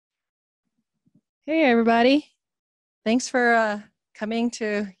Hey, everybody. Thanks for coming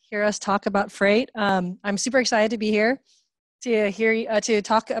to hear us talk about freight. I'm super excited to be here to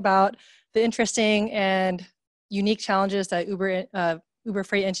talk about the interesting and unique challenges that Uber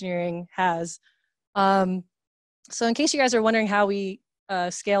Freight Engineering has. Um, so in case you guys are wondering how we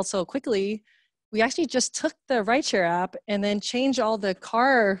scaled so quickly, we actually just took the rideshare app and then changed all the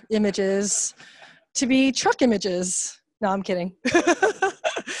car images to be truck images. No, I'm kidding.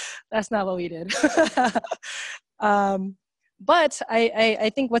 That's not what we did. um, but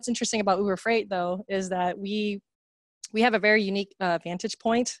I think what's interesting about Uber Freight, though, is that we have a very unique vantage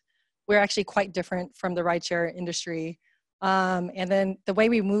point. We're actually quite different from the rideshare industry. And then the way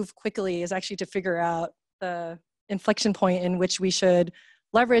we move quickly is actually to figure out the inflection point in which we should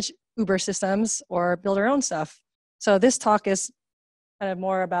leverage Uber systems or build our own stuff. So this talk is kind of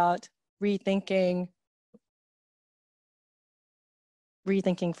more about rethinking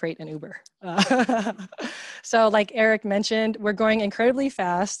freight and Uber. So like Eric mentioned, we're going incredibly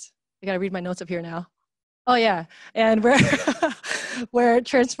fast. I gotta read my notes up here now. Oh yeah, and we're we're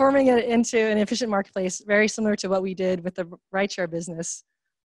transforming it into an efficient marketplace, very similar to what we did with the rideshare business.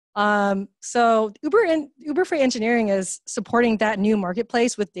 So Uber Freight Engineering is supporting that new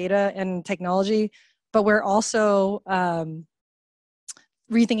marketplace with data and technology, but we're also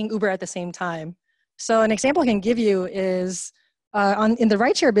rethinking Uber at the same time. So an example I can give you is in the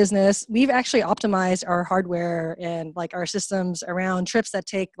rideshare business, we've actually optimized our hardware and like our systems around trips that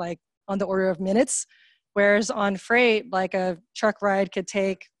take like on the order of minutes, whereas on freight, like a truck ride could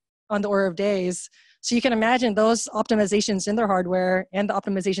take on the order of days. So you can imagine those optimizations in their hardware and the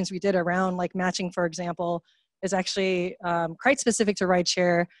optimizations we did around like matching, for example, is actually quite specific to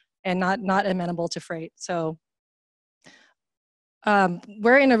rideshare and not amenable to freight. So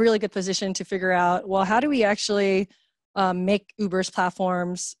we're in a really good position to figure out, well, how do we actually make Uber's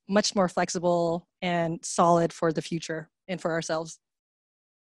platforms much more flexible and solid for the future and for ourselves.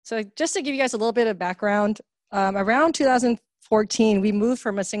 So just to give you guys a little bit of background, around 2014, we moved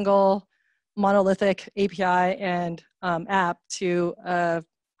from a single monolithic API and app to a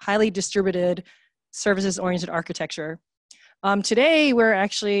highly distributed services-oriented architecture. Today, we're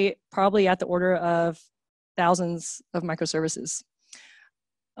actually probably at the order of thousands of microservices.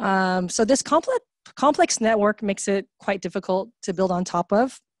 So this complex network makes it quite difficult to build on top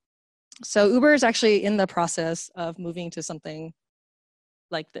of. So Uber is actually in the process of moving to something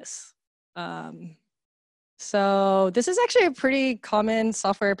like this. So this is actually a pretty common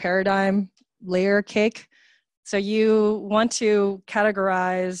software paradigm, layer cake. So you want to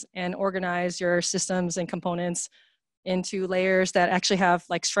categorize and organize your systems and components into layers that actually have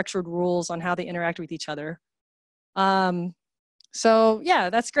like structured rules on how they interact with each other. So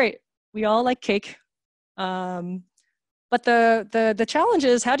yeah, that's great. We all like cake. But the challenge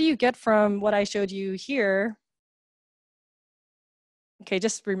is, how do you get from what I showed you here? Okay,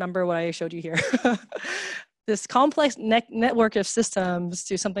 just remember what I showed you here. This complex network of systems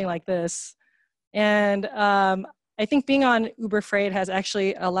to something like this. And I think being on Uber Freight has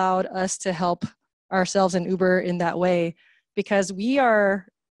actually allowed us to help ourselves and Uber in that way, because we are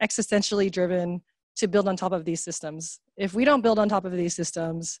existentially driven to build on top of these systems. If we don't build on top of these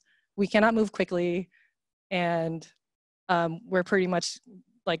systems, we cannot move quickly, and we're pretty much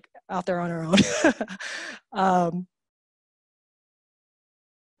like out there on our own.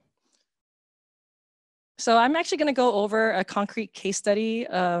 So I'm actually going to go over a concrete case study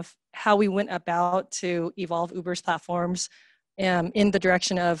of how we went about to evolve Uber's platforms in the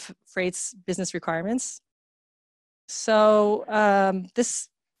direction of freight's business requirements. So this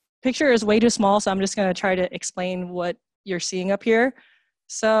picture is way too small, so I'm just going to try to explain what you're seeing up here.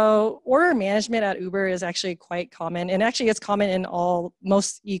 So order management at Uber is actually quite common, and actually it's common in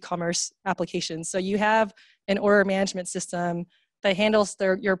most e-commerce applications. So you have an order management system that handles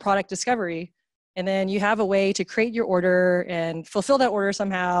your product discovery, and then you have a way to create your order and fulfill that order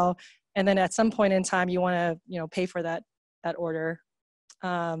somehow, and then at some point in time you want to pay for that order.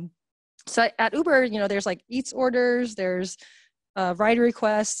 So at Uber, there's like eats orders, there's ride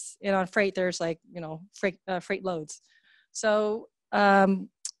requests, and on freight there's like freight loads. So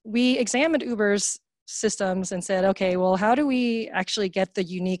we examined Uber's systems and said, okay, well, how do we actually get the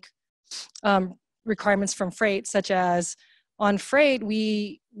unique requirements from freight, such as on freight,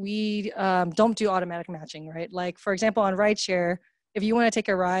 we don't do automatic matching, right? Like, for example, on rideshare, if you want to take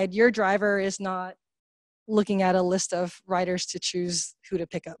a ride, your driver is not looking at a list of riders to choose who to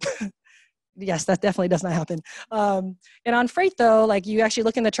pick up. Yes, that definitely does not happen. And on freight, though, like you actually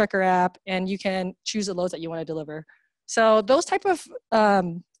look in the trucker app and you can choose the loads that you want to deliver. So those type of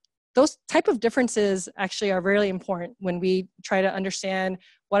differences actually are really important when we try to understand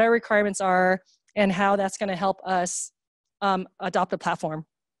what our requirements are and how that's going to help us adopt a platform.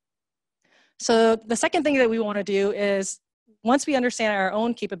 So the second thing that we want to do is, once we understand our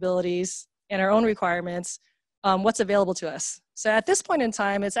own capabilities and our own requirements, what's available to us. So at this point in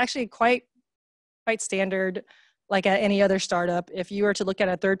time, it's actually quite standard, like at any other startup. If you were to look at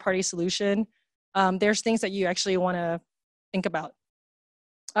a third-party solution, there's things that you actually want to think about.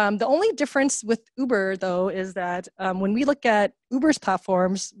 The only difference with Uber, though, is that when we look at Uber's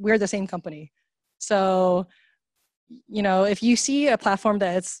platforms, we're the same company. So, you know, if you see a platform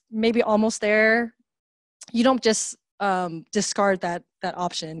that's maybe almost there, you don't just discard that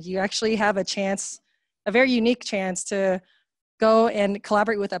option. You actually have a chance, a very unique chance, to go and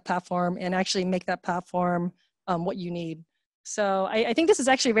collaborate with that platform and actually make that platform what you need. So I think this is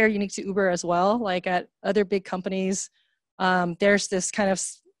actually very unique to Uber as well. Like at other big companies, there's this kind of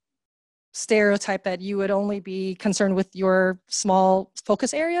stereotype that you would only be concerned with your small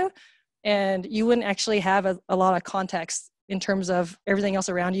focus area, and you wouldn't actually have a lot of context in terms of everything else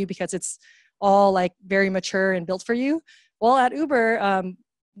around you, because it's all like very mature and built for you. Well, at Uber,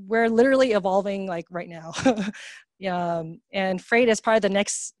 we're literally evolving like right now. And freight is probably the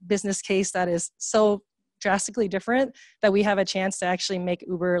next business case that is so drastically different that we have a chance to actually make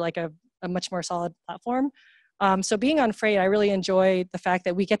Uber like a much more solid platform. So being on freight, I really enjoy the fact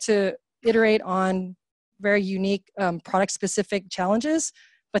that we get to iterate on very unique product-specific challenges,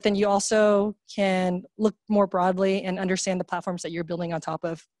 but then you also can look more broadly and understand the platforms that you're building on top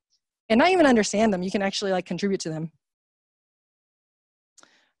of. And not even understand them, you can actually like contribute to them.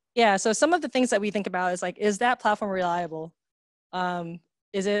 Yeah, so some of the things that we think about is like, is that platform reliable?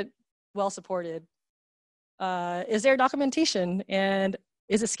 Is it well supported? Is there documentation, and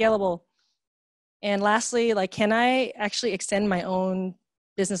is it scalable? And lastly, like, can I actually extend my own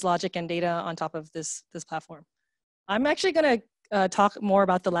business logic and data on top of this platform? I'm actually gonna talk more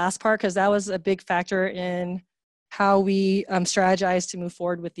about the last part, because that was a big factor in how we strategize to move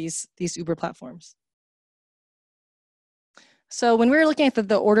forward with these Uber platforms. So when we were looking at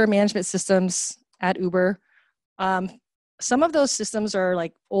the order management systems at Uber, some of those systems are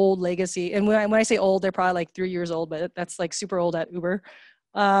like old legacy. And when I say old, they're probably like 3 years old, but that's like super old at Uber.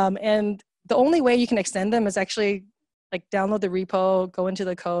 And the only way you can extend them is actually like download the repo, go into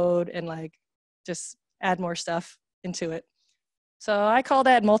the code, and like just add more stuff into it. So I call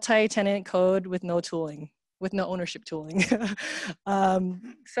that multi-tenant code with no tooling, with no ownership tooling.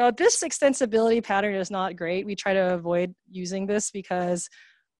 So this extensibility pattern is not great. We try to avoid using this because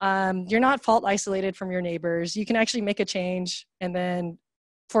you're not fault isolated from your neighbors. You can actually make a change and then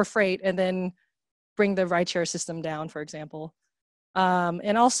for freight and then bring the rideshare system down, for example.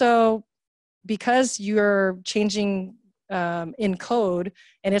 And also, because you're changing in code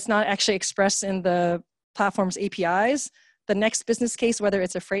and it's not actually expressed in the platform's APIs, the next business case, whether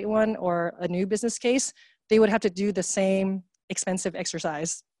it's a freight one or a new business case, they would have to do the same expensive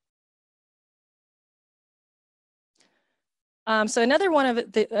exercise. So another one of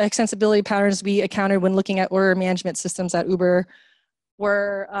the extensibility patterns we encountered when looking at order management systems at Uber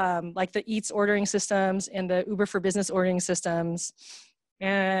were like the Eats ordering systems and the Uber for Business ordering systems.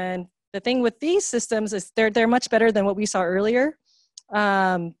 And the thing with these systems is they're much better than what we saw earlier.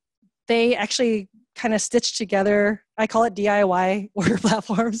 They actually kind of stitched together, I call it DIY order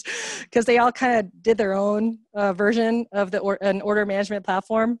platforms, because they all kind of did their own version of an order management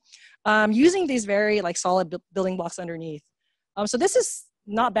platform using these very like solid building blocks underneath. So this is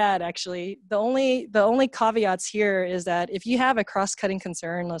not bad, actually. The only caveats here is that if you have a cross-cutting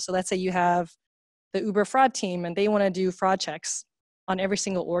concern, so let's say you have the Uber fraud team and they want to do fraud checks on every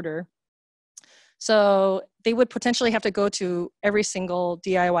single order. So they would potentially have to go to every single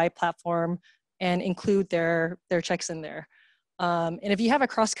DIY platform and include their checks in there. And if you have a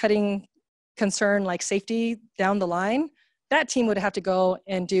cross-cutting concern like safety down the line, that team would have to go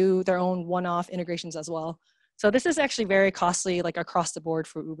and do their own one-off integrations as well. So this is actually very costly, like across the board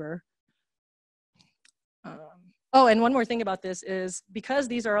for Uber. Oh, and one more thing about this is because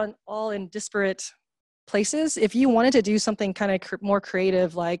these are all in disparate places, if you wanted to do something kind of more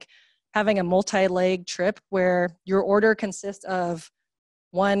creative, like having a multi-leg trip where your order consists of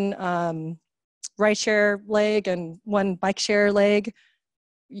one rideshare leg and one bike share leg,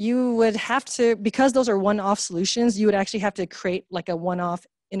 you would have to, because those are one-off solutions, you would actually have to create like a one-off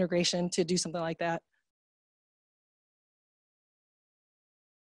integration to do something like that.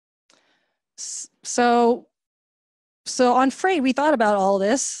 So on freight, we thought about all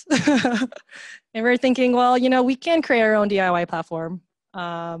this and we're thinking, well, you know, we can create our own DIY platform,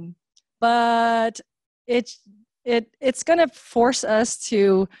 but it's going to force us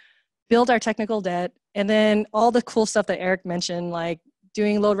to build our technical debt, and then all the cool stuff that Eric mentioned, like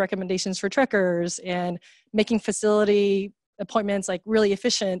doing load recommendations for truckers and making facility appointments like really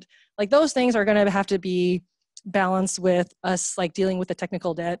efficient. Like those things are going to have to be balanced with us like dealing with the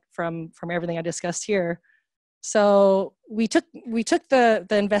technical debt from everything I discussed here. So we took the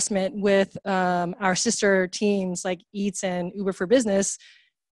investment with our sister teams like Eats and Uber for Business,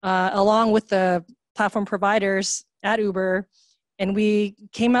 along with the platform providers at Uber, and we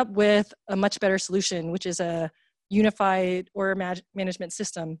came up with a much better solution, which is a unified order management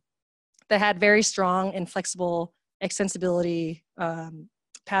system that had very strong and flexible extensibility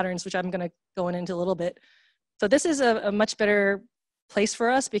patterns, which I'm going to go into a little bit. So this is a much better place for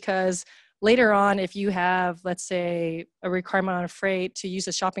us because later on, if you have, let's say, a requirement on a freight to use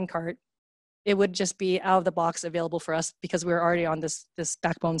a shopping cart, it would just be out of the box available for us because we're already on this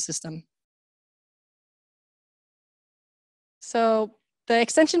backbone system. So the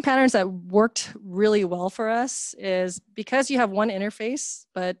extension patterns that worked really well for us is because you have one interface,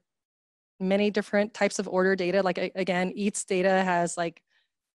 but many different types of order data. Like again, Eats data has like,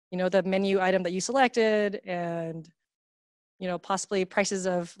 you know, the menu item that you selected and, you know, possibly prices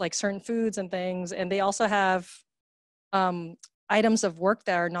of like certain foods and things. And they also have items of work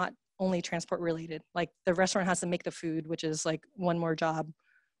that are not only transport related. Like the restaurant has to make the food, which is like one more job.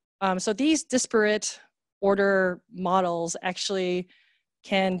 So these disparate order models actually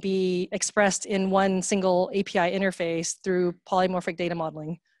can be expressed in one single API interface through polymorphic data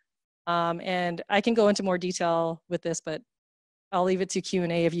modeling. And I can go into more detail with this, but I'll leave it to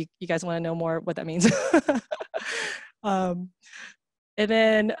Q&A if you guys want to know more what that means. And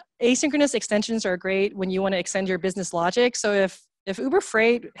then asynchronous extensions are great when you want to extend your business logic. So if Uber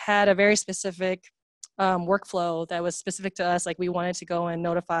Freight had a very specific workflow that was specific to us, like we wanted to go and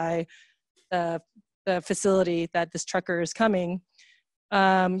notify the facility that this trucker is coming,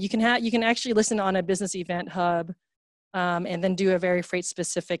 you can actually listen on a business event hub and then do a very freight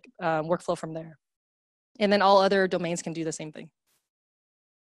specific workflow from there. And then all other domains can do the same thing.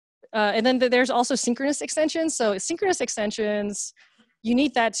 And then there's also synchronous extensions. So synchronous extensions, you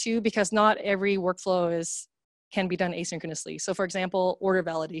need that too because not every workflow can be done asynchronously. So for example, order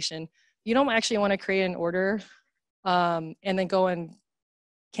validation. You don't actually want to create an order and then go and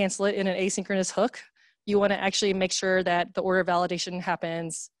cancel it in an asynchronous hook. You want to actually make sure that the order validation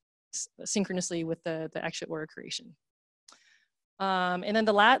happens synchronously with the actual order creation. And then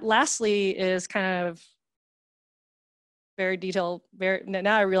lastly is kind of very detailed.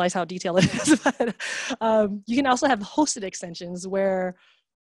 Now I realize how detailed it is. But you can also have hosted extensions where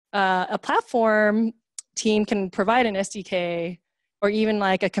a platform team can provide an SDK or even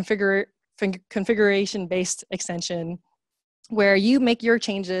like a configuration-based extension where you make your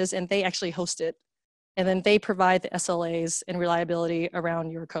changes and they actually host it. And then they provide the SLAs and reliability around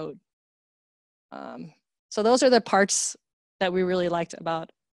your code. So those are the parts that we really liked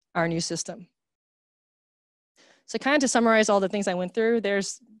about our new system. So kind of to summarize all the things I went through,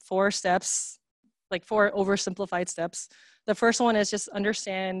 there's 4 steps, like 4 oversimplified steps. The first one is just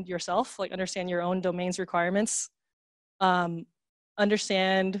understand yourself, like understand your own domain's requirements,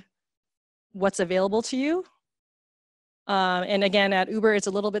 understand what's available to you. And again, at Uber, it's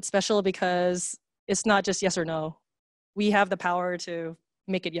a little bit special because it's not just yes or no. We have the power to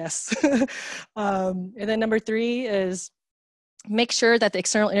make it yes. And then number 3 is make sure that the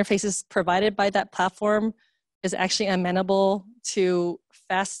external interfaces provided by that platform is actually amenable to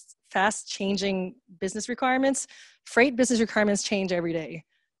fast changing business requirements. Freight business requirements change every day.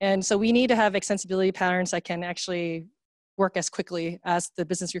 And so we need to have extensibility patterns that can actually work as quickly as the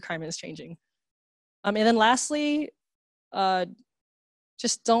business requirement is changing. And then lastly,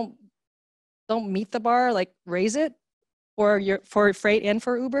 just don't meet the bar, like raise it for freight and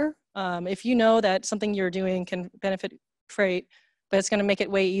for Uber. If you know that something you're doing can benefit freight, but it's gonna make it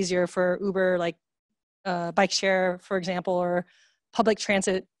way easier for Uber, like bike share, for example, or public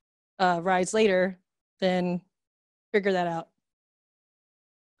transit rides later, then figure that out.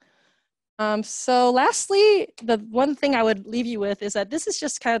 So lastly, the one thing I would leave you with is that this is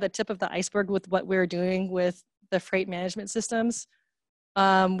just kind of the tip of the iceberg with what we're doing with the freight management systems.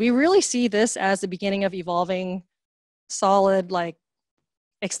 We really see this as the beginning of evolving solid, like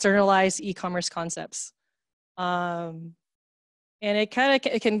externalized e-commerce concepts. And it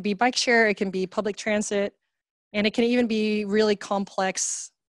can be bike share, it can be public transit, and it can even be really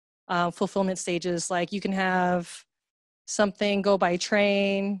complex fulfillment stages. Like you can have something go by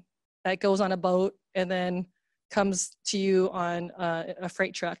train that goes on a boat and then comes to you on a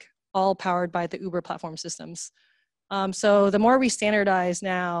freight truck, all powered by the Uber platform systems. So the more we standardize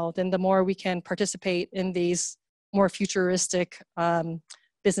now, then the more we can participate in these more futuristic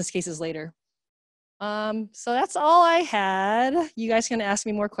business cases later. So that's all I had. You guys can ask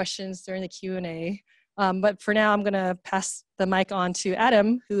me more questions during the Q&A. But for now, I'm going to pass the mic on to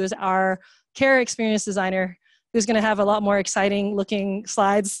Adam, who is our care experience designer, who's going to have a lot more exciting looking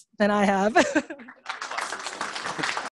slides than I have.